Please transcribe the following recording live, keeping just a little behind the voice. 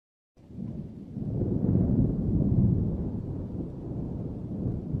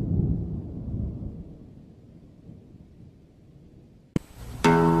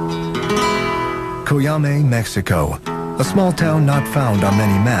Cuyame, Mexico, a small town not found on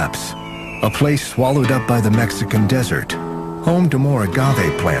many maps. A place swallowed up by the Mexican desert, home to more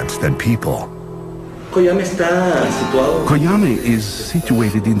agave plants than people. Cuyame is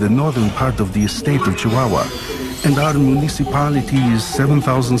situated in the northern part of the state of Chihuahua, and our municipality is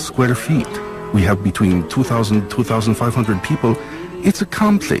 7,000 square feet. We have between 2,000 and 2,500 people. It's a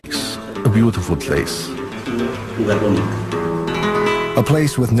calm place, a beautiful place. A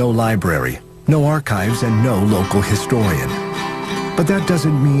place with no library, no archives, and no local historian. But that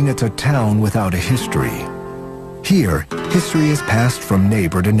doesn't mean it's a town without a history. Here, history is passed from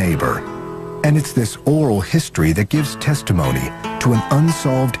neighbor to neighbor. And it's this oral history that gives testimony to an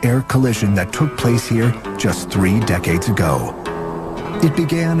unsolved air collision that took place here just 3 decades ago. It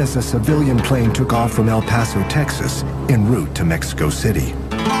began as a civilian plane took off from El Paso, Texas, en route to Mexico City.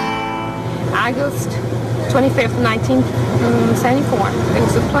 August 25th, 1974. There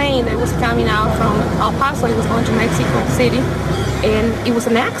was a plane that was coming out from El Paso. It was going to Mexico City, and it was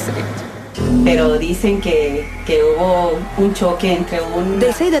an accident. They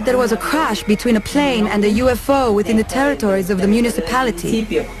say that there was a crash between a plane and a UFO within the territories of the municipality.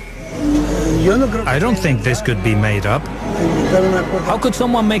 I don't think this could be made up. How could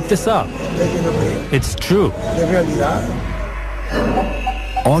someone make this up? It's true.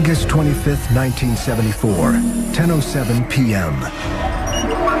 August 25th, 1974, 10:07 p.m.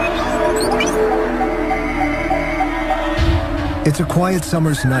 It's a quiet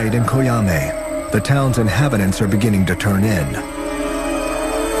summer's night in Cuyame. The town's inhabitants are beginning to turn in.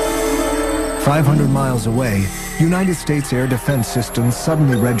 500 miles away, United States air defense systems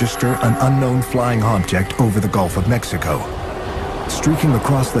suddenly register an unknown flying object over the Gulf of Mexico. Streaking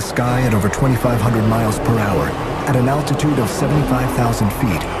across the sky at over 2,500 miles per hour, at an altitude of 75,000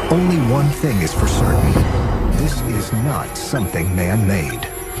 feet, only one thing is for certain. This is not something man-made.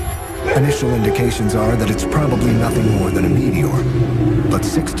 Initial indications are that it's probably nothing more than a meteor. But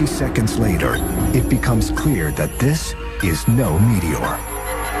 60 seconds later, it becomes clear that this is no meteor.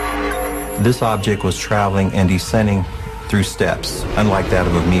 This object was traveling and descending through steps, unlike that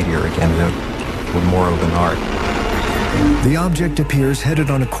of a meteor, again, with more of an arc. The object appears headed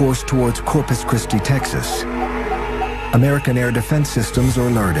on a course towards Corpus Christi, Texas. American air defense systems are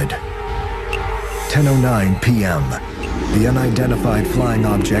alerted. 10:09 p.m. The unidentified flying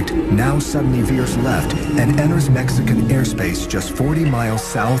object now suddenly veers left and enters Mexican airspace just 40 miles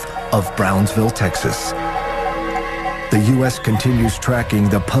south of Brownsville, Texas. The U.S. continues tracking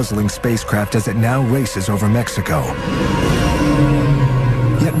the puzzling spacecraft as it now races over Mexico.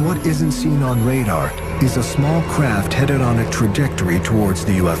 Yet what isn't seen on radar is a small craft headed on a trajectory towards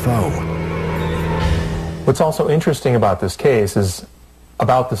the UFO. What's also interesting about this case is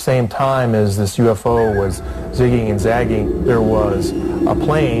about the same time as this UFO was zigging and zagging, there was a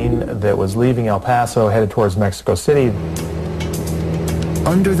plane that was leaving El Paso headed towards Mexico City.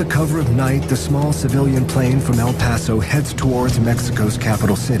 Under the cover of night, the small civilian plane from El Paso heads towards Mexico's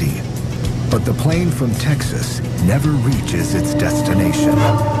capital city. But the plane from Texas never reaches its destination.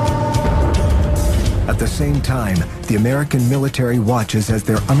 At the same time, the American military watches as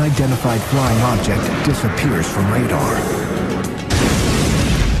their unidentified flying object disappears from radar.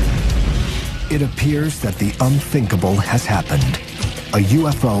 It appears that the unthinkable has happened. A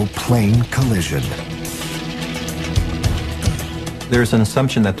UFO plane collision. There's an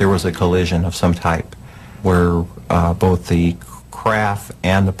assumption that there was a collision of some type where both the craft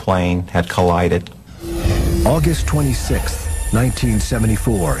and the plane had collided. August 26th,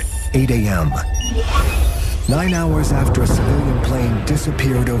 1974, 8 a.m. 9 hours after a civilian plane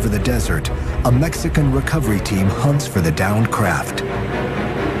disappeared over the desert, a Mexican recovery team hunts for the downed craft.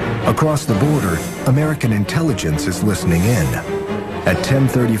 Across the border, American intelligence is listening in. At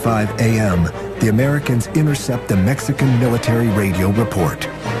 10:35 a.m., the Americans intercept the Mexican military radio report.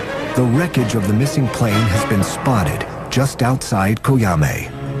 The wreckage of the missing plane has been spotted just outside Cuyame.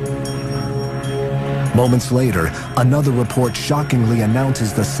 Moments later, another report shockingly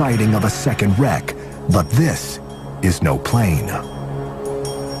announces the sighting of a second wreck, but this is no plane.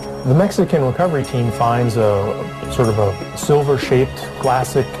 The Mexican recovery team finds a sort of a silver-shaped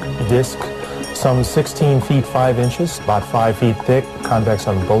classic disc, some 16 feet 5 inches, about 5 feet thick, convex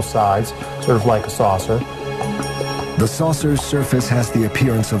on both sides, sort of like a saucer. The saucer's surface has the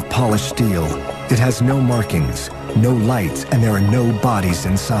appearance of polished steel. It has no markings, no lights, and there are no bodies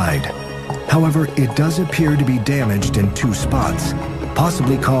inside. However, it does appear to be damaged in 2 spots,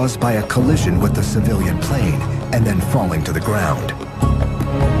 possibly caused by a collision with the civilian plane and then falling to the ground.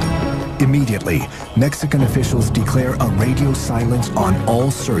 Immediately, Mexican officials declare a radio silence on all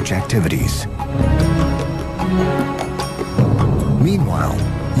search activities. Meanwhile,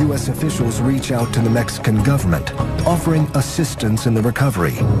 U.S. officials reach out to the Mexican government, offering assistance in the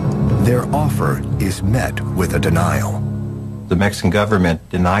recovery. Their offer is met with a denial. The Mexican government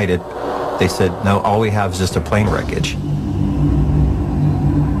denied it. They said, no, all we have is just a plane wreckage.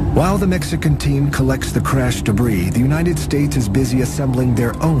 While the Mexican team collects the crash debris, the United States is busy assembling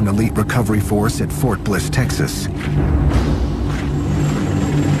their own elite recovery force at Fort Bliss, Texas.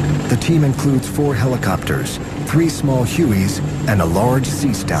 The team includes 4 helicopters, 3 small Hueys, and a large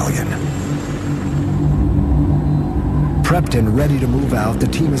Sea Stallion. Prepped and ready to move out, the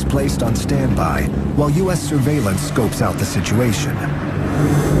team is placed on standby while U.S. surveillance scopes out the situation.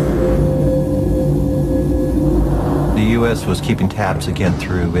 The U.S. was keeping tabs again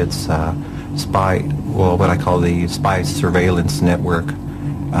through its what I call the spy surveillance network,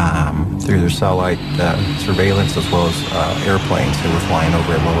 through their satellite surveillance as well as airplanes that were flying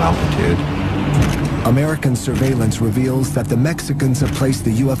over at low altitude. American surveillance reveals that the Mexicans have placed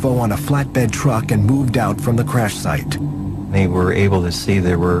the UFO on a flatbed truck and moved out from the crash site. They were able to see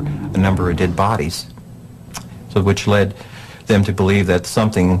there were a number of dead bodies, so which led them to believe that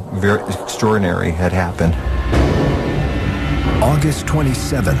something very extraordinary had happened. August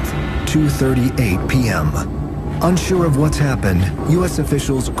 27th, 2:38 p.m. Unsure of what's happened, U.S.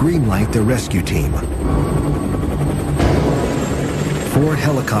 officials greenlight their rescue team. 4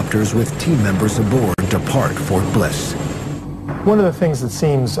 helicopters with team members aboard depart Fort Bliss. One of the things that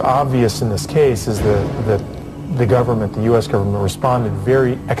seems obvious in this case is that the government, the U.S. government, responded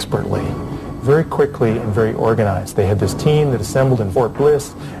very expertly, very quickly and very organized. They had this team that assembled in Fort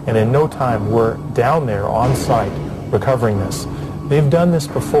Bliss, and in no time were down there on site recovering this. They've done this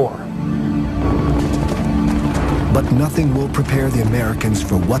before. But nothing will prepare the Americans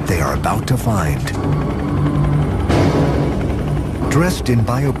for what they are about to find. Dressed in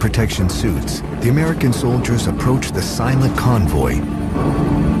bioprotection suits, the American soldiers approach the silent convoy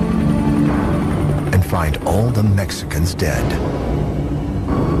and find all the Mexicans dead.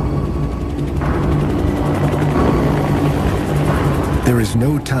 There is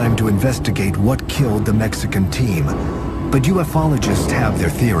no time to investigate what killed the Mexican team, but ufologists have their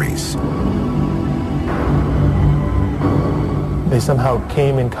theories. They somehow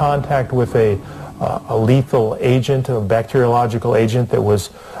came in contact with a lethal agent, a bacteriological agent that was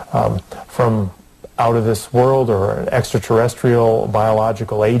from out of this world, or an extraterrestrial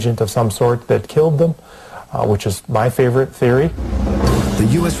biological agent of some sort that killed them, which is my favorite theory. The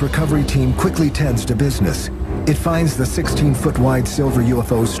U.S. recovery team quickly tends to business. It finds the 16-foot wide silver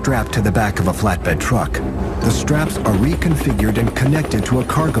UFO strapped to the back of a flatbed truck. The straps are reconfigured and connected to a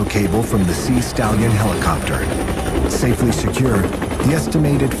cargo cable from the Sea Stallion helicopter. Safely secured, the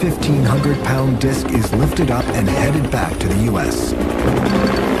estimated 1,500-pound disc is lifted up and headed back to the U.S.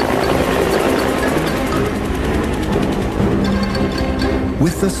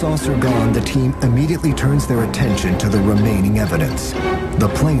 With the saucer gone, the team immediately turns their attention to the remaining evidence. The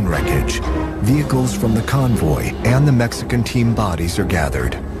plane wreckage, vehicles from the convoy, and the Mexican team bodies are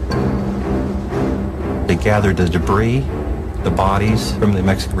gathered. They gathered the debris, the bodies from the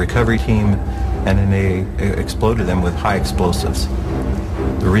Mexican recovery team, and then they exploded them with high explosives.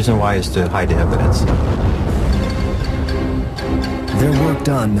 The reason why is to hide evidence. Their work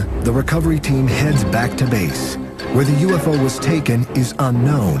done, the recovery team heads back to base. Where the UFO was taken is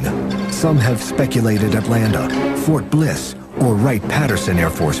unknown. Some have speculated Atlanta, Fort Bliss, or Wright-Patterson Air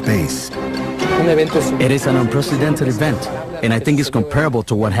Force Base. It is an unprecedented event, and I think it's comparable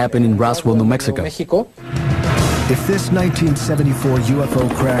to what happened in Roswell, New Mexico. If this 1974 UFO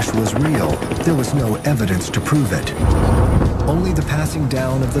crash was real, there was no evidence to prove it. Only the passing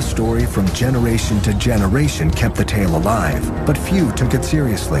down of the story from generation to generation kept the tale alive, but few took it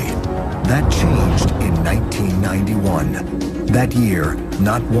seriously. That changed in 1991. That year,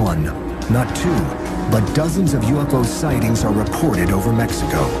 not 1, not 2, but dozens of UFO sightings are reported over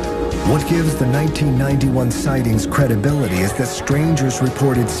Mexico. What gives the 1991 sightings credibility is that strangers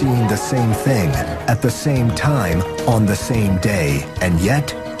reported seeing the same thing at the same time on the same day, and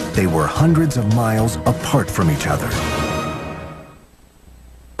yet they were hundreds of miles apart from each other.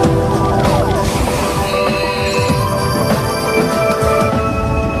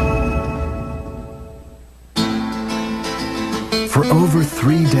 For over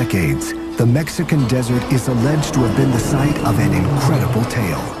 3 decades, the Mexican desert is alleged to have been the site of an incredible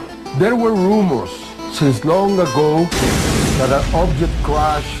tale. There were rumors since long ago that an object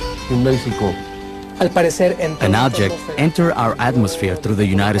crashed in Mexico. An object entered our atmosphere through the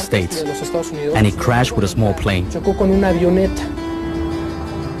United States, and it crashed with a small plane. For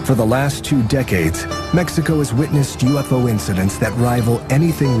the last 2 decades, Mexico has witnessed UFO incidents that rival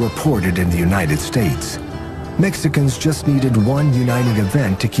anything reported in the United States. Mexicans just needed one uniting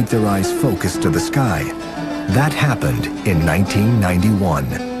event to keep their eyes focused to the sky. That happened in 1991.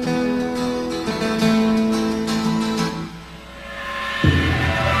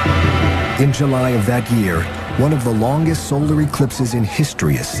 In July of that year, one of the longest solar eclipses in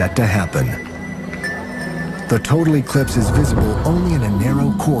history is set to happen. The total eclipse is visible only in a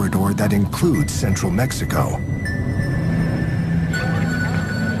narrow corridor that includes central Mexico.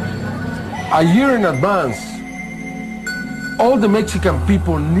 A year in advance, all the Mexican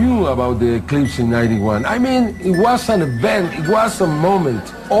people knew about the eclipse in 91. I mean, it was an event, it was a moment.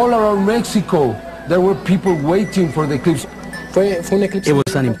 All around Mexico, there were people waiting for the eclipse. It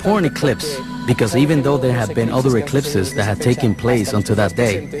was an important eclipse because even though there had been other eclipses that had taken place until that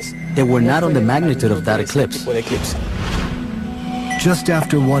day, they were not on the magnitude of that eclipse. Just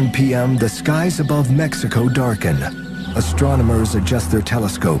after 1 p.m., the skies above Mexico darken. Astronomers adjust their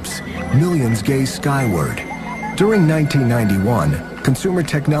telescopes. Millions gaze skyward. During 1991, consumer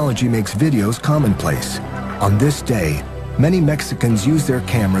technology makes videos commonplace. On this day, many Mexicans use their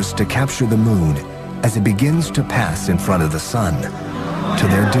cameras to capture the moon as it begins to pass in front of the sun. To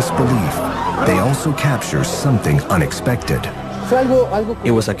their disbelief, they also capture something unexpected.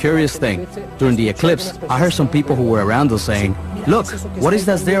 It was a curious thing. During the eclipse, I heard some people who were around us saying, "Look, what is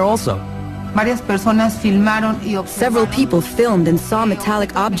that there also?" Several people filmed and saw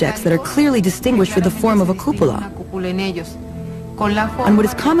metallic objects that are clearly distinguished with the form of a cupola, and what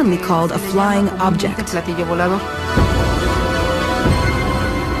is commonly called a flying object.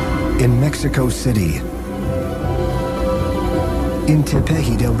 In Mexico City, in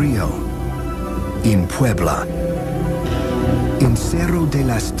Tepeji del Rio, in Puebla, in Cerro de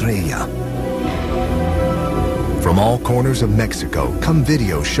la Estrella. From all corners of Mexico come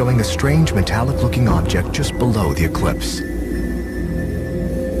videos showing a strange metallic-looking object just below the eclipse.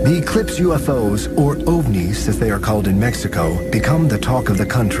 The eclipse UFOs, or ovnis as they are called in Mexico, become the talk of the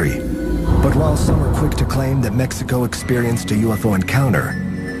country. But while some are quick to claim that Mexico experienced a UFO encounter,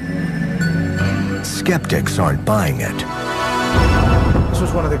 skeptics aren't buying it. This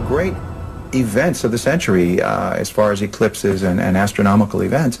was one of the great events of the century as far as eclipses and astronomical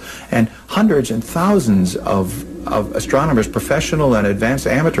events, and hundreds and thousands of astronomers, professional and advanced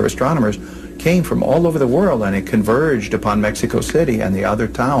amateur astronomers, came from all over the world, and it converged upon Mexico City and the other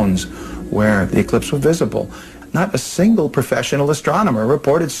towns where the eclipse was visible. Not a single professional astronomer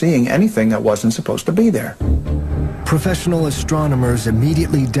reported seeing anything that wasn't supposed to be there. Professional astronomers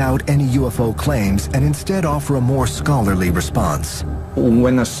immediately doubt any UFO claims and instead offer a more scholarly response.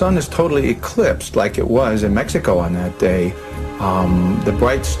 When the sun is totally eclipsed, like it was in Mexico on that day, the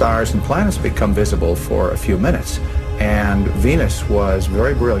bright stars and planets become visible for a few minutes. And Venus was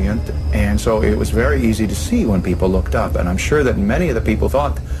very brilliant, and so it was very easy to see when people looked up. And I'm sure that many of the people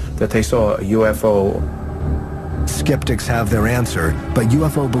thought that they saw a UFO. Skeptics have their answer, but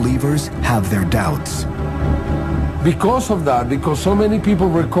UFO believers have their doubts. Because of that, because so many people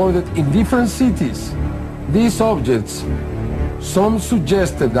recorded in different cities these objects, some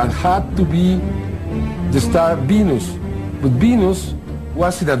suggested that had to be the star Venus. But Venus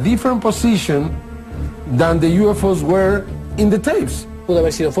was in a different position than the UFOs were in the tapes.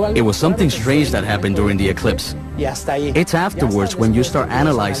 It was something strange that happened during the eclipse. It's afterwards, when you start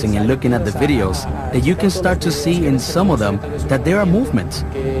analyzing and looking at the videos, that you can start to see in some of them that there are movements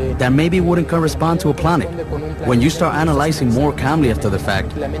that maybe wouldn't correspond to a planet. When you start analyzing more calmly after the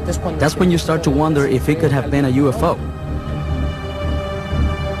fact, that's when you start to wonder if it could have been a UFO.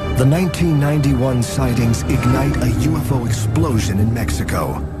 The 1991 sightings ignite a UFO explosion in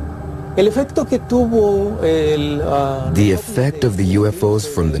Mexico. The effect of the UFOs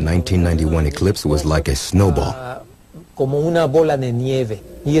from the 1991 eclipse was like a snowball.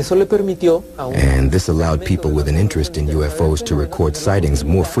 And this allowed people with an interest in UFOs to record sightings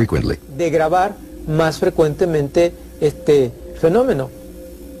more frequently.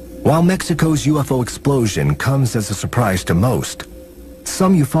 While Mexico's UFO explosion comes as a surprise to most,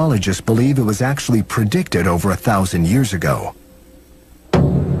 some ufologists believe it was actually predicted over 1,000 years ago.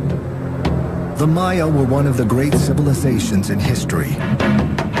 The Maya were one of the great civilizations in history.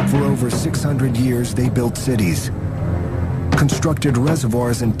 For over 600 years, they built cities, constructed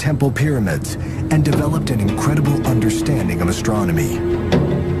reservoirs and temple pyramids, and developed an incredible understanding of astronomy.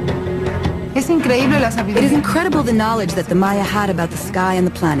 It is incredible the knowledge that the Maya had about the sky and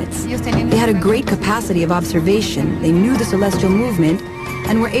the planets. They had a great capacity of observation, they knew the celestial movement,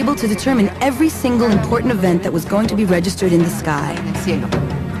 and were able to determine every single important event that was going to be registered in the sky.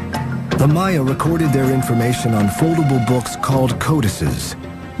 The Maya recorded their information on foldable books called codices.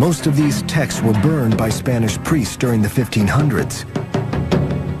 Most of these texts were burned by Spanish priests during the 1500s.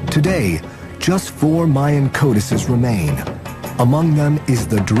 Today, Just 4 Mayan codices remain. Among them is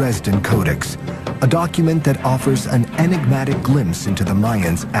the Dresden Codex, a document that offers an enigmatic glimpse into the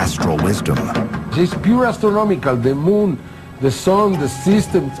Mayans' astral wisdom. It's pure astronomical, the moon, the sun, the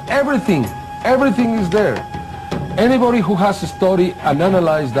systems, everything is there. Anybody who has studied and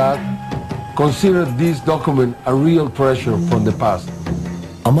analyzed that consider this document a real treasure from the past.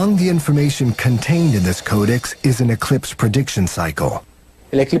 Among the information contained in this codex is an eclipse prediction cycle.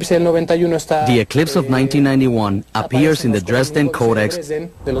 The eclipse of 1991 appears in the Dresden Codex.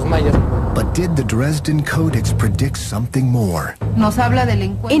 But did the Dresden Codex predict something more?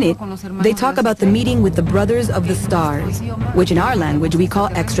 In it, they talk about the meeting with the Brothers of the Stars, which in our language we call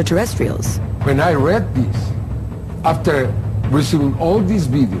extraterrestrials. When I read this, after receiving all these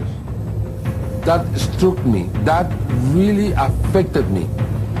videos, that struck me, that really affected me,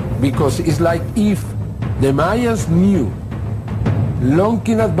 because it's like if the Mayans knew long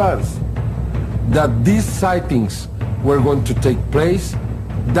in advance that these sightings were going to take place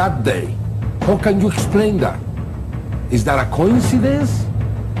that day. How can you explain that? Is that a coincidence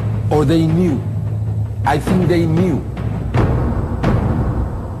or they knew? I think they knew.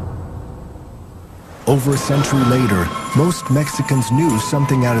 Over a century later, most Mexicans knew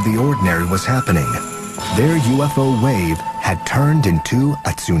something out of the ordinary was happening. Their UFO wave had turned into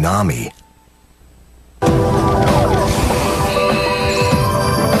a tsunami.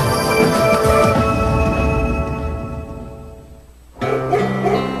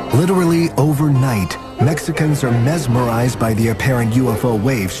 Literally overnight, Mexicans are mesmerized by the apparent UFO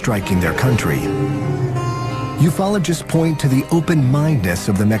wave striking their country. Ufologists point to the open-mindedness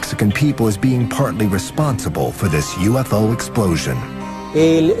of the Mexican people as being partly responsible for this UFO explosion.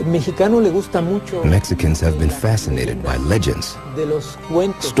 Mexicans have been fascinated by legends,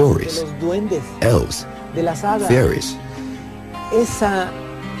 stories, elves, fairies.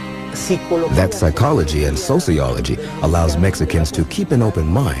 That psychology and sociology allows Mexicans to keep an open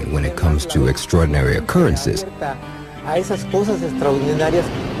mind when it comes to extraordinary occurrences.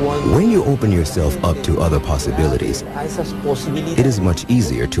 When you open yourself up to other possibilities, it is much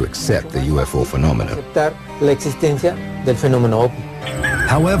easier to accept the UFO phenomena.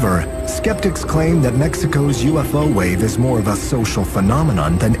 However, skeptics claim that Mexico's UFO wave is more of a social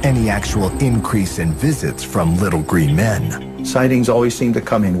phenomenon than any actual increase in visits from little green men. Sightings always seem to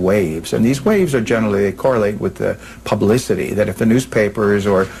come in waves, and these waves are generally, they correlate with the publicity, that if the newspapers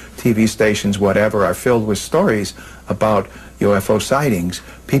or TV stations, whatever, are filled with stories about UFO sightings,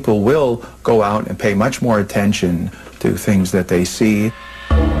 people will go out and pay much more attention to things that they see.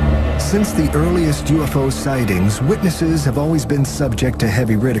 Since the earliest UFO sightings, witnesses have always been subject to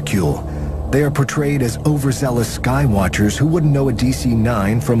heavy ridicule. They are portrayed as overzealous sky watchers who wouldn't know a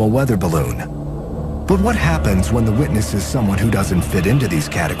DC-9 from a weather balloon. But what happens when the witness is someone who doesn't fit into these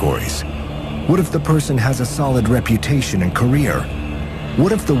categories? What if the person has a solid reputation and career?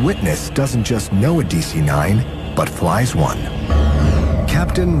 What if the witness doesn't just know a DC-9, but flies one?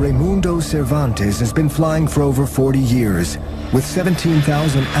 Captain Raimundo Cervantes has been flying for over 40 years. With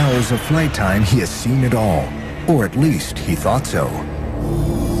 17,000 hours of flight time, he has seen it all. Or at least he thought so.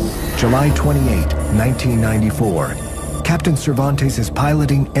 July 28, 1994. Captain Cervantes is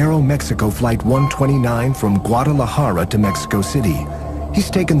piloting Aeromexico Flight 129 from Guadalajara to Mexico City. He's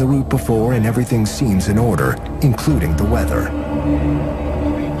taken the route before and everything seems in order, including the weather.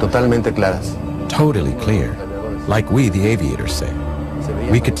 Totalmente claras. Totally clear. Like we, the aviators, say.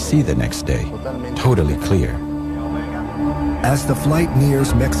 We could see the next day. Totally clear. As the flight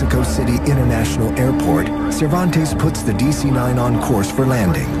nears Mexico City International Airport, Cervantes puts the DC-9 on course for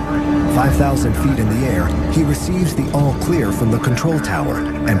landing. 5,000 feet in the air, he receives the all-clear from the control tower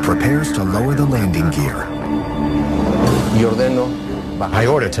and prepares to lower the landing gear. I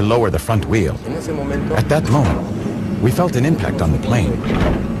ordered to lower the front wheel. At that moment, we felt an impact on the plane.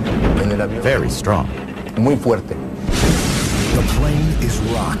 Very strong. The plane is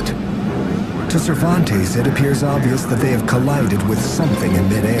rocked. To Cervantes, it appears obvious that they have collided with something in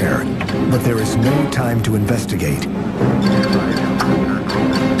midair, but there is no time to investigate.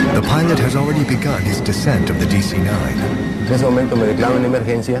 The pilot has already begun his descent of the DC-9.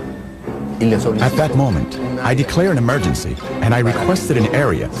 At that moment, I declare an emergency, and I requested an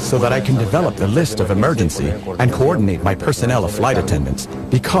area so that I can develop the list of emergency and coordinate my personnel of flight attendants,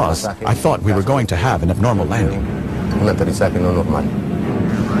 because I thought we were going to have an abnormal landing.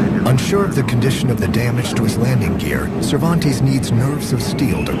 Unsure of the condition of the damage to his landing gear, Cervantes needs nerves of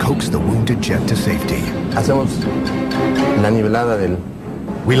steel to coax the wounded jet to safety.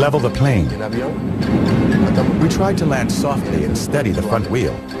 We level the plane. We tried to land softly and steady the front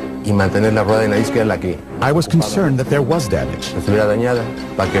wheel, I was concerned that there was damage.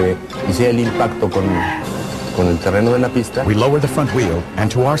 We lower the front wheel,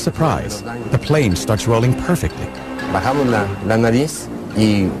 and to our surprise, the plane starts rolling perfectly. Bajamos la nariz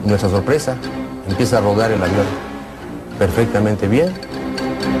y nuestra sorpresa empieza a rodar el avión perfectamente bien.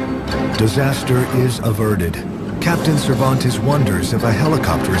 Disaster is averted. Captain Cervantes wonders if a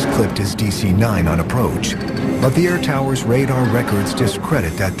helicopter has clipped his DC-9 on approach. But the air tower's radar records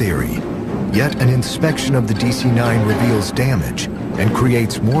discredit that theory. Yet an inspection of the DC-9 reveals damage and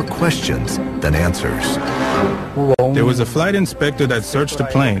creates more questions than answers. There was a flight inspector that searched the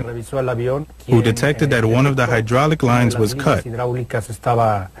plane, who detected that one of the hydraulic lines was cut.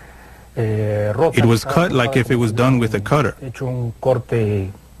 It was cut like if it was done with a cutter.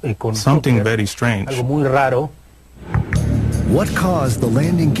 Something very strange. What caused the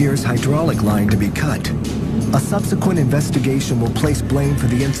landing gear's hydraulic line to be cut? A subsequent investigation will place blame for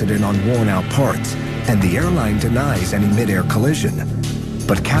the incident on worn-out parts, and the airline denies any mid-air collision.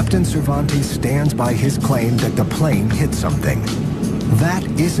 But Captain Cervantes stands by his claim that the plane hit something. That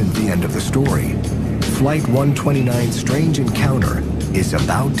isn't the end of the story. Flight 129's strange encounter is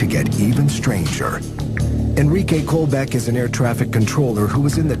about to get even stranger. Enrique Colbeck is an air traffic controller who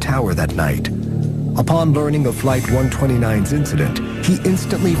was in the tower that night. Upon learning of Flight 129's incident, he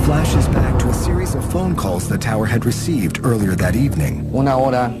instantly flashes back to a series of phone calls the tower had received earlier that evening. An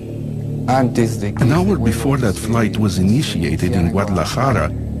hour before that flight was initiated in Guadalajara,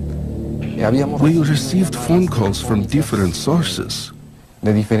 we received phone calls from different sources.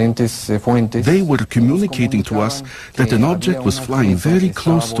 They were communicating to us that an object was flying very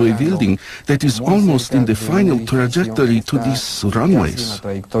close to a building that is almost in the final trajectory to these runways.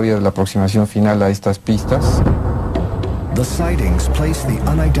 The sightings place the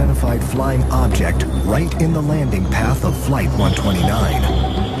unidentified flying object right in the landing path of Flight 129.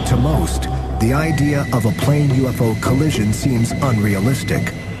 To most, the idea of a plane UFO collision seems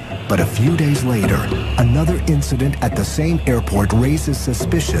unrealistic. But a few days later, another incident at the same airport raises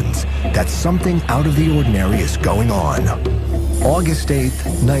suspicions that something out of the ordinary is going on. August 8,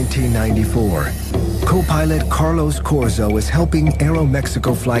 1994. Co-pilot Carlos Corzo is helping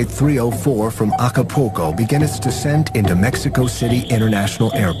Aeromexico Flight 304 from Acapulco begin its descent into Mexico City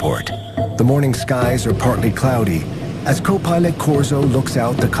International Airport. The morning skies are partly cloudy as co-pilot Corzo looks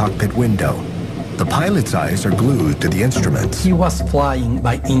out the cockpit window. The pilot's eyes are glued to the instruments. He was flying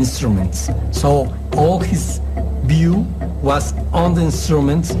by instruments, so all his view was on the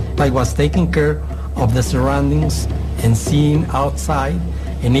instruments. I was taking care of the surroundings and seeing outside,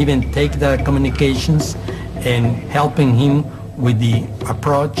 and even take the communications and helping him with the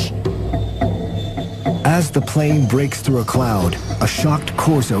approach. As the plane breaks through a cloud, a shocked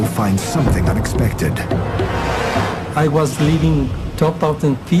Corzo finds something unexpected. I was leaving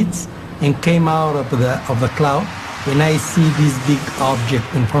 12,000 feet and came out of the cloud, and I see this big object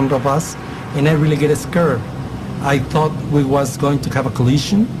in front of us, and I really get scared. I thought we was going to have a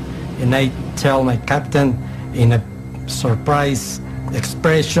collision, and I tell my captain in a surprise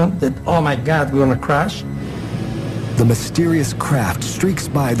expression that, oh my God, we're gonna crash. The mysterious craft streaks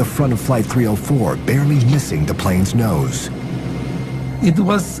by the front of Flight 304, barely missing the plane's nose. It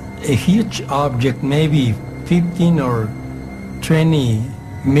was a huge object, maybe 15 or 20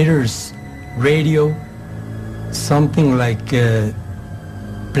 meters radio, something like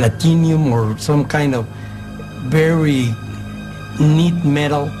platinum or some kind of very neat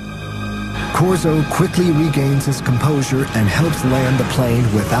metal. Corzo quickly regains his composure and helps land the plane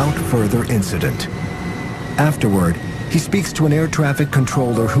without further incident. Afterward, he speaks to an air traffic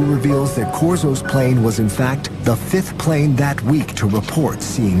controller who reveals that Corzo's plane was in fact the 5th plane that week to report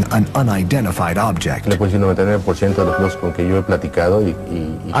seeing an unidentified object. I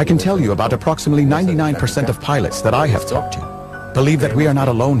can tell you about approximately 99% of pilots that I have talked to believe that we are not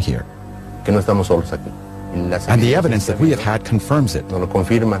alone here. And the evidence that we have had confirms it.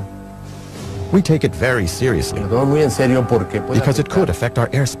 We take it very seriously because it could affect our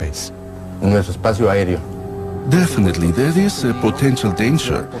airspace. Definitely, there is a potential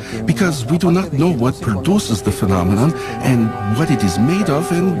danger because we do not know what produces the phenomenon and what it is made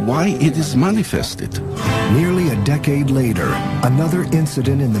of and why it is manifested. Nearly a decade later, another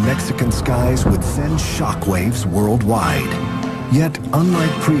incident in the Mexican skies would send shockwaves worldwide. Yet,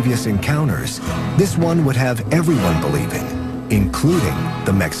 unlike previous encounters, this one would have everyone believing, including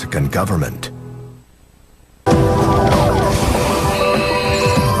the Mexican government.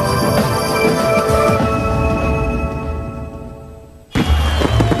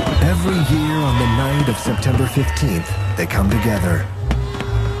 Every year on the night of September 15th, they come together.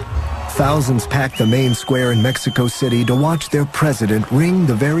 Thousands packed the main square in Mexico City to watch their president ring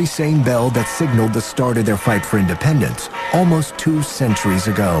the very same bell that signaled the start of their fight for independence almost 2 centuries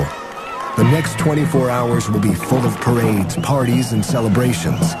ago. The next 24 hours will be full of parades, parties, and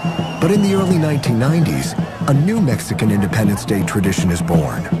celebrations. But in the early 1990s, a new Mexican Independence Day tradition is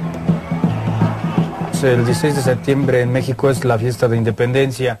born. El 16 de septiembre en México es la fiesta de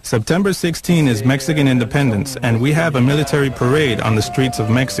independencia. September 16 is Mexican independence, and we have a military parade on the streets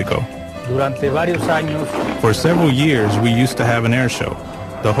of Mexico. Durante varios años, for several years, we used to have an air show.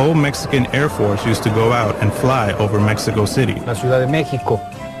 The whole Mexican Air Force used to go out and fly over Mexico City. La Ciudad de México.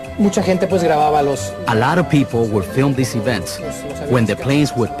 Mucha gente pues grababa los. A lot of people would film these events when the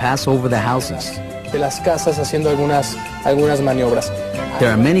planes would pass over the houses. De las casas haciendo algunas maniobras.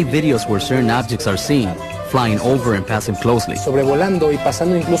 There are many videos where certain objects are seen, flying over and passing closely. Sobrevolando y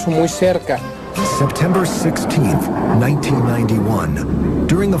pasando incluso muy cerca. September 16th, 1991.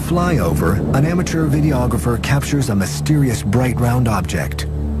 During a flyover, an amateur videographer captures a mysterious bright round object.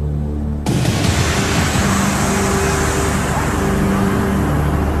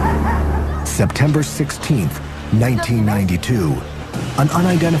 September 16th, 1992. An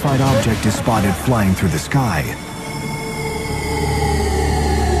unidentified object is spotted flying through the sky.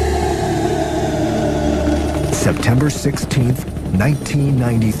 September 16th,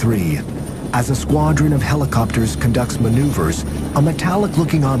 1993. As a squadron of helicopters conducts maneuvers, a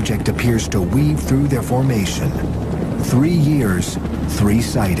metallic-looking object appears to weave through their formation. 3 years, 3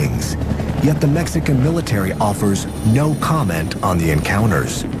 sightings. Yet the Mexican military offers no comment on the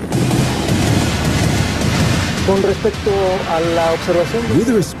encounters. With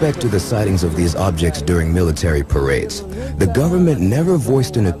respect to the sightings of these objects during military parades, the government never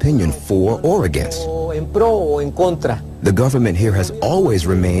voiced an opinion for or against. The government here has always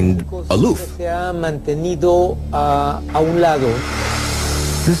remained aloof.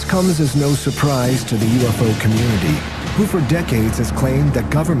 This comes as no surprise to the UFO community, who for decades has claimed that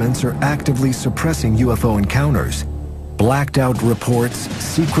governments are actively suppressing UFO encounters. Blacked out reports,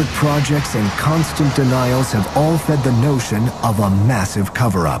 secret projects, and constant denials have all fed the notion of a massive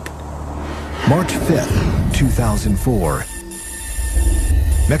cover-up. March 5th, 2004.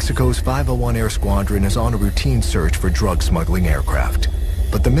 Mexico's 501 Air Squadron is on a routine search for drug smuggling aircraft.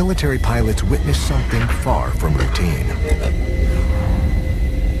 But the military pilots witness something far from routine.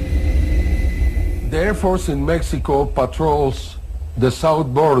 The Air Force in Mexico patrols the south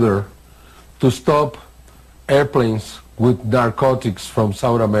border to stop airplanes with narcotics from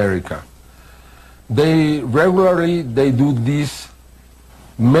South America. They do this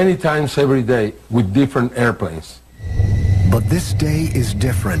many times every day with different airplanes. But this day is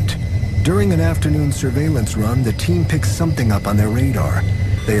different. During an afternoon surveillance run, the team picks something up on their radar.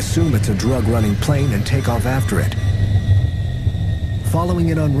 They assume it's a drug-running plane and take off after it. Following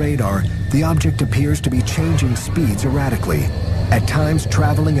it on radar, the object appears to be changing speeds erratically, at times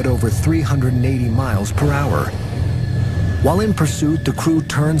traveling at over 380 miles per hour. While in pursuit, the crew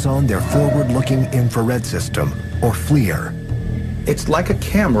turns on their forward-looking infrared system, or FLIR. It's like a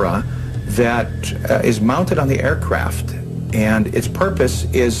camera that is mounted on the aircraft, and its purpose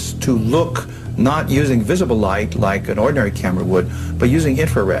is to look not using visible light like an ordinary camera would, but using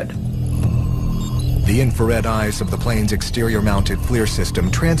infrared. The infrared eyes of the plane's exterior-mounted FLIR system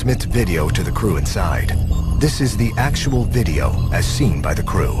transmits video to the crew inside. This is the actual video as seen by the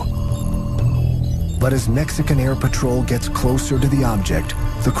crew. But as Mexican Air Patrol gets closer to the object,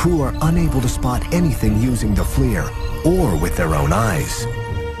 the crew are unable to spot anything using the FLIR or with their own eyes.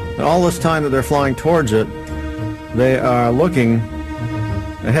 And all this time that they're flying towards it, they are looking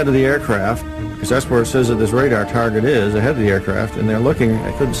ahead of the aircraft, because that's where it says that this radar target is, ahead of the aircraft, and they're looking,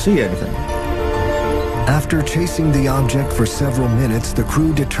 I couldn't see anything. After chasing the object for several minutes, the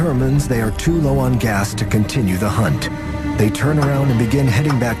crew determines they are too low on gas to continue the hunt. They turn around and begin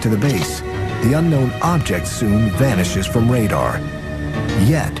heading back to the base. The unknown object soon vanishes from radar.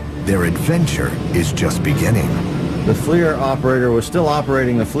 Yet, their adventure is just beginning. The FLIR operator was still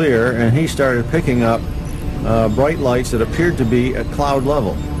operating the FLIR, and he started picking up bright lights that appeared to be at cloud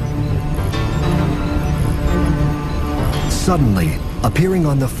level. Suddenly, appearing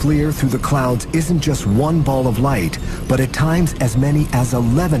on the FLIR through the clouds isn't just one ball of light, but at times as many as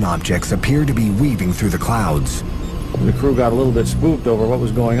 11 objects appear to be weaving through the clouds. The crew got a little bit spooked over what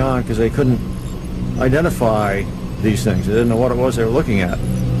was going on because they couldn't identify these things. They didn't know what it was they were looking at.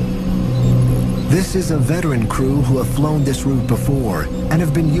 This is a veteran crew who have flown this route before and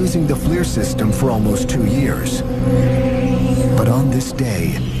have been using the FLIR system for almost 2 years. But on this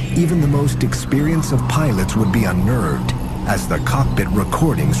day, even the most experienced of pilots would be unnerved, as the cockpit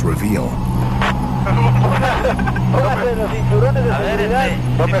recordings reveal.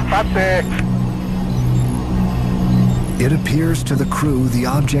 It appears to the crew the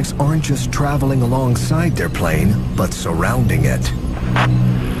objects aren't just traveling alongside their plane, but surrounding it.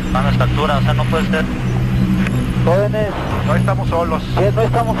 Jóvenes, no estamos solos. No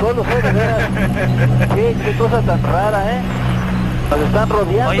estamos solos, de veras. Qué cosa tan rara, ¿eh? Nos están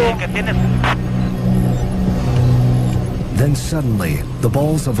rodeando. Oye, ¿qué tienes? Then suddenly, the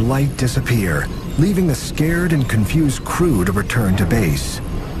balls of light disappear, leaving the scared and confused crew to return to base.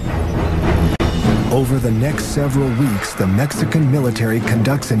 Over the next several weeks, the Mexican military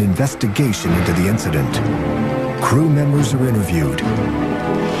conducts an investigation into the incident. Crew members are interviewed,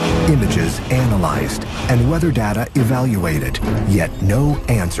 images analyzed, and weather data evaluated, yet no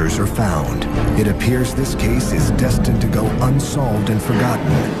answers are found. It appears this case is destined to go unsolved and forgotten.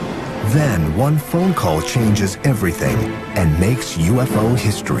 Then one phone call changes everything and makes UFO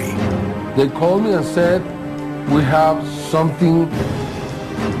history. They called me and said, we have something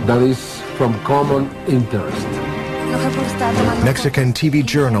that is from common interest. Mexican TV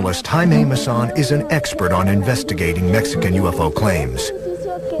journalist Jaime Maussan is an expert on investigating Mexican UFO claims.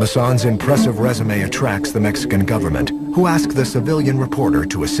 Maussan's impressive resume attracts the Mexican government, who ask the civilian reporter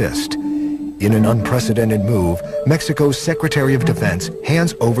to assist. In an unprecedented move, Mexico's Secretary of Defense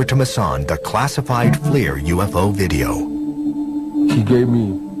hands over to Maussan the classified FLIR UFO video. He gave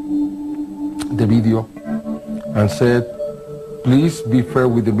me the video and said, please be fair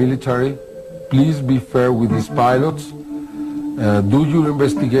with the military, please be fair with these pilots, do your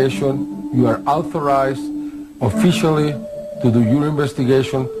investigation, you are authorized officially to do your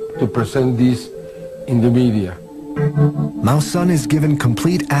investigation, to present this in the media. Maussan is given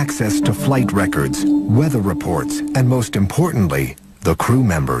complete access to flight records, weather reports, and most importantly, the crew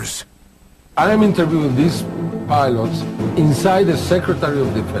members. I am interviewing these pilots inside the Secretary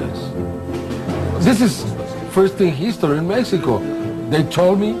of Defense. This is first in history in Mexico. They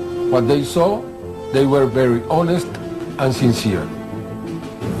told me what they saw. They were very honest and sincere.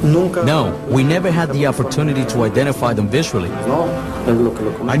 No, we never had the opportunity to identify them visually.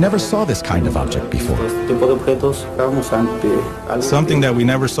 I never saw this kind of object before. Something that we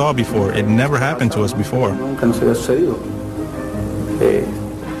never saw before. It never happened to us before.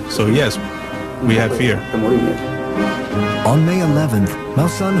 So yes, we had fear. On May 11th,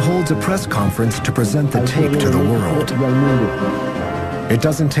 Maussan holds a press conference to present the tape to the world. It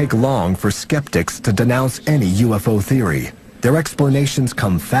doesn't take long for skeptics to denounce any UFO theory. Their explanations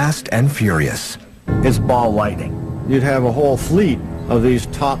come fast and furious. It's ball lightning. You'd have a whole fleet of these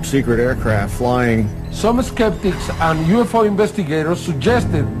top secret aircraft flying. Some skeptics and UFO investigators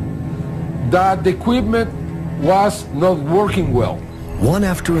suggested that the equipment was not working well. One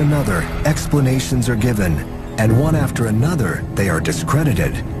after another, explanations are given, and one after another, they are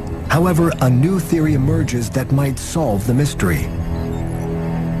discredited. However, a new theory emerges that might solve the mystery.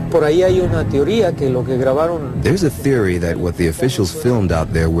 There's a theory that what the officials filmed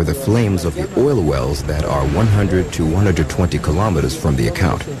out there were the flames of the oil wells that are 100 to 120 kilometers from the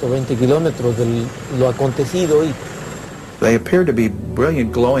account. They appear to be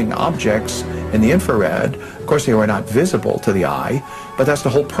brilliant glowing objects in the infrared. Of course, they were not visible to the eye, but that's the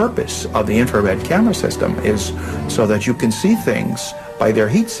whole purpose of the infrared camera system, is so that you can see things by their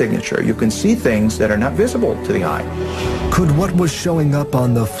heat signature. You can see things that are not visible to the eye. Could what was showing up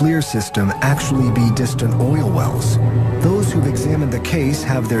on the FLIR system actually be distant oil wells? Those who've examined the case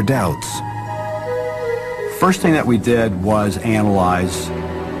have their doubts. First thing that we did was analyze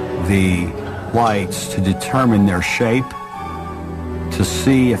the lights to determine their shape, to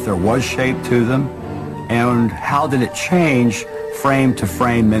see if there was shape to them, and how did it change frame to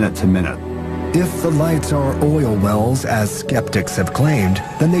frame, minute to minute. If the lights are oil wells, as skeptics have claimed,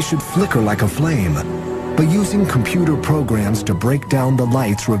 then they should flicker like a flame. But using computer programs to break down the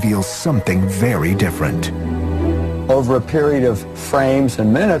lights reveals something very different. Over a period of frames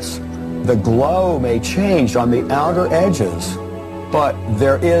and minutes, the glow may change on the outer edges, but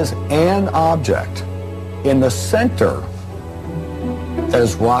there is an object in the center that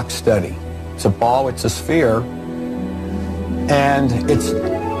is rock steady. It's a ball, it's a sphere, and it's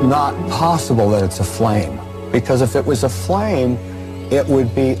not possible that it's a flame, because if it was a flame, it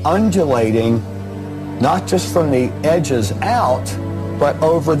would be undulating not just from the edges out, but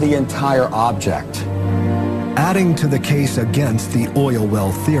over the entire object. Adding to the case against the oil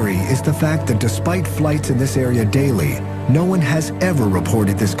well theory is the fact that despite flights in this area daily, no one has ever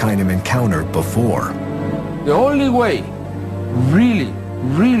reported this kind of encounter before. The only way, really,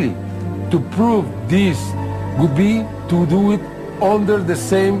 to prove this would be to do it under the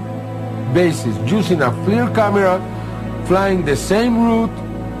same basis, using a FLIR camera, flying the same route,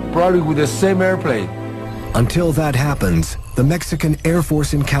 probably with the same airplane. Until that happens, the Mexican Air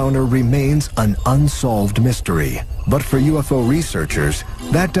Force encounter remains an unsolved mystery. But for UFO researchers,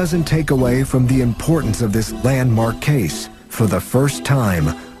 that doesn't take away from the importance of this landmark case. For the first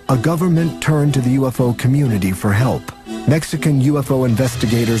time, a government turned to the UFO community for help. Mexican UFO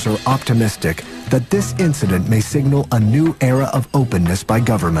investigators are optimistic that this incident may signal a new era of openness by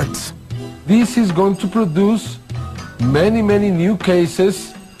governments. This is going to produce many, many new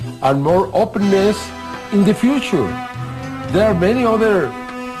cases and more openness in the future. There are many other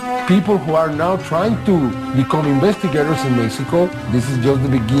people who are now trying to become investigators in Mexico. This is just the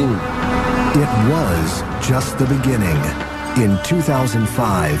beginning. It was just the beginning. In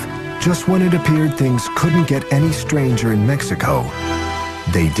 2005, just when it appeared things couldn't get any stranger in Mexico,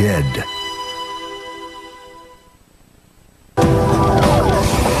 they did.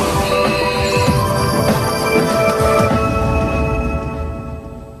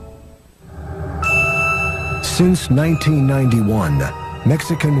 Since 1991,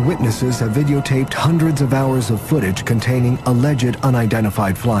 Mexican witnesses have videotaped hundreds of hours of footage containing alleged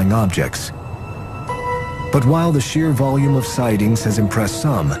unidentified flying objects. But while the sheer volume of sightings has impressed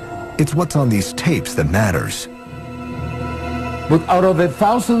some, it's what's on these tapes that matters. But out of the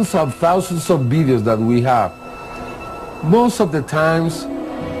thousands of videos that we have, most of the times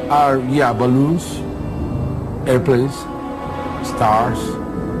are, balloons, airplanes, stars,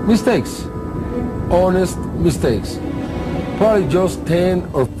 mistakes, honest mistakes. Probably just 10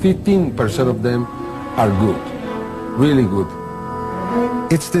 or 15% of them are good, really good.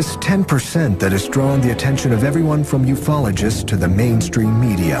 It's this 10% that has drawn the attention of everyone from ufologists to the mainstream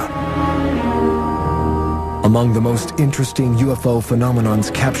media. Among the most interesting UFO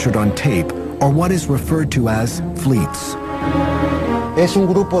phenomenons captured on tape are what is referred to as fleets.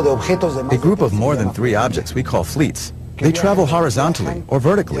 A group of more than 3 objects we call fleets. They travel horizontally or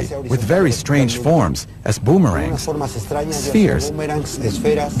vertically with very strange forms as boomerangs, spheres,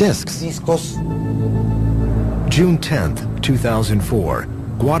 discs. June 10th, 2004,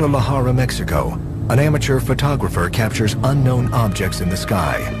 Guadalajara, Mexico. An amateur photographer captures unknown objects in the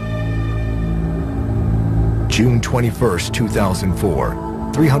sky. June 21st,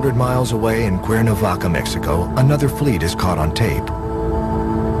 2004, 300 miles away in Cuernavaca, Mexico, another fleet is caught on tape.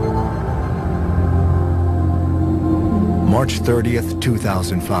 March 30th,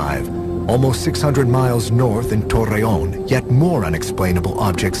 2005, almost 600 miles north in Torreon, yet more unexplainable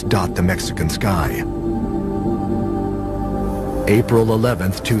objects dot the Mexican sky. April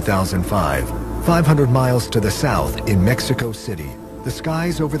 11th, 2005, 500 miles to the south in Mexico City, the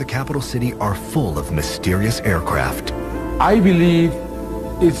skies over the capital city are full of mysterious aircraft. I believe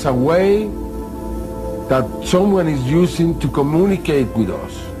it's a way that someone is using to communicate with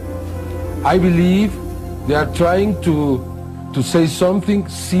us. I believe they are trying to say something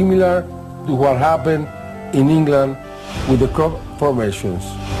similar to what happened in England with the crop formations.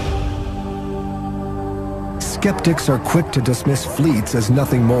 Skeptics are quick to dismiss fleets as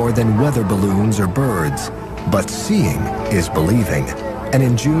nothing more than weather balloons or birds. But seeing is believing. And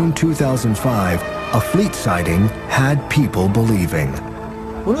in June 2005, a fleet sighting had people believing.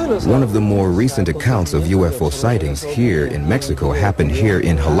 One of the more recent accounts of UFO sightings here in Mexico happened here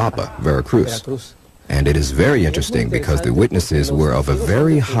in Jalapa, Veracruz. And it is very interesting because the witnesses were of a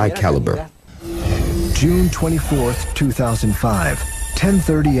very high caliber. June 24th, 2005,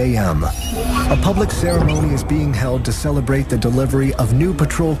 10:30 a.m. A public ceremony is being held to celebrate the delivery of new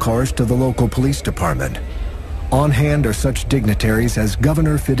patrol cars to the local police department. On hand are such dignitaries as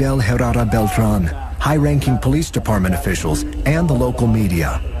Governor Fidel Herrera Beltran, high-ranking police department officials, and the local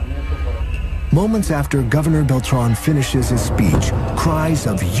media. Moments after Governor Beltran finishes his speech, cries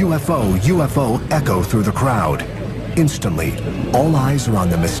of UFO, UFO echo through the crowd. Instantly, all eyes are on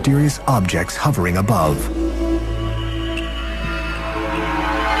the mysterious objects hovering above.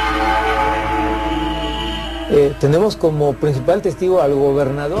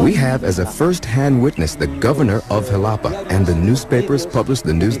 We have as a first-hand witness the governor of Jalapa, and the newspapers published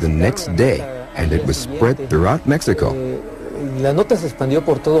the news the next day, and it was spread throughout Mexico.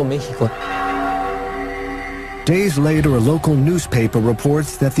 Days later, a local newspaper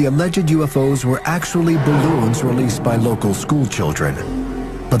reports that the alleged UFOs were actually balloons released by local school children.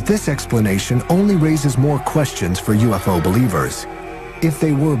 But this explanation only raises more questions for UFO believers. If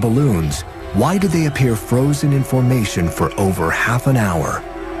they were balloons, why did they appear frozen in formation for over half an hour?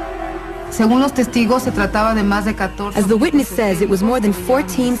 As the witness says, it was more than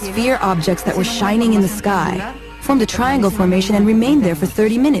 14 sphere objects that were shining in the sky, formed a triangle formation and remained there for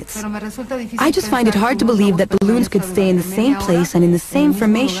 30 minutes. I just find it hard to believe that balloons could stay in the same place and in the same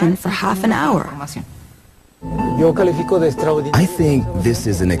formation for half an hour. I think this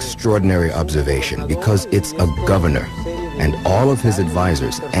is an extraordinary observation because it's a governor and all of his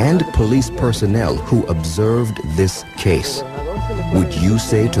advisors and police personnel who observed this case. Would you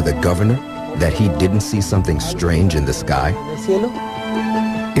say to the governor that he didn't see something strange in the sky?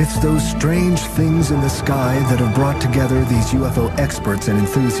 It's those strange things in the sky that have brought together these UFO experts and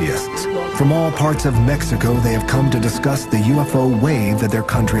enthusiasts. From all parts of Mexico, they have come to discuss the UFO wave that their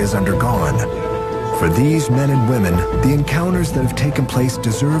country has undergone. For these men and women, the encounters that have taken place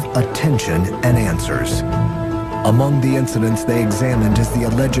deserve attention and answers. Among the incidents they examined is the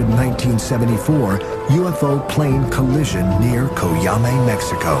alleged 1974 UFO plane collision near Cuyame,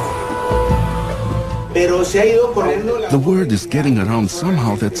 Mexico. The word is getting around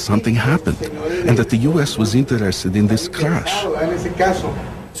somehow that something happened and that the U.S. was interested in this crash.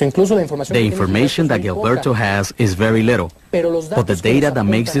 The information that Gilberto has is very little, but the data that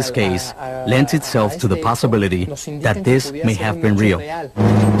makes this case lends itself to the possibility that this may have been real. 3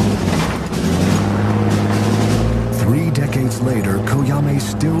 decades later, Cuyame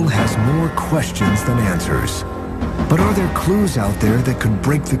still has more questions than answers. But are there clues out there that could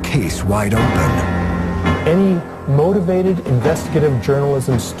break the case wide open? Any motivated investigative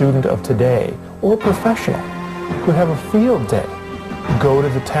journalism student of today, or professional, could have a field day. Go to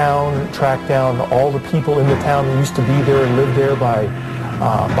the town, track down all the people in the town who used to be there and live there by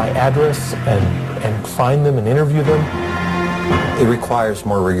address and find them and interview them. It requires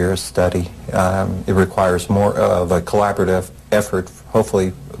more rigorous study. It requires more of a collaborative effort,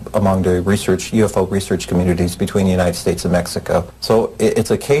 hopefully among the UFO research communities between the United States and Mexico. So it's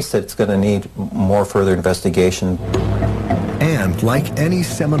a case that's going to need more further investigation. And like any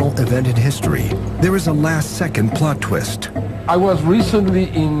seminal event in history, there is a last-second plot twist. I was recently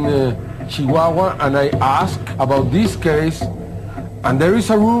in Chihuahua and I asked about this case, and there is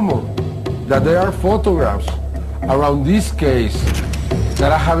a rumor that there are photographs around this case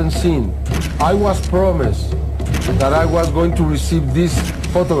that I haven't seen. I was promised that I was going to receive these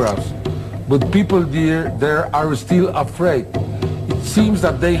photographs, but people there are still afraid. It seems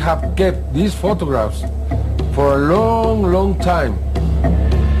that they have kept these photographs for a long, long time.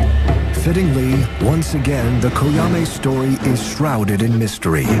 Fittingly, once again, the Cuyame story is shrouded in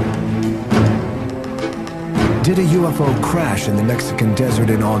mystery. Did a UFO crash in the Mexican desert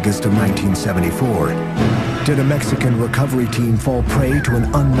in August of 1974? Did a Mexican recovery team fall prey to an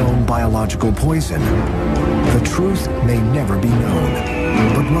unknown biological poison? The truth may never be known,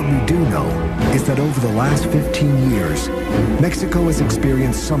 but what we do know is that over the last 15 years, Mexico has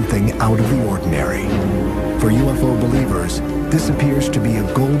experienced something out of the ordinary. For UFO believers, this appears to be a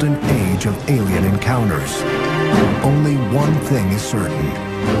golden age of alien encounters. Only one thing is certain.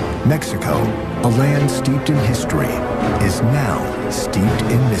 Mexico, a land steeped in history, is now steeped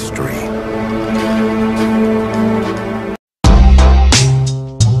in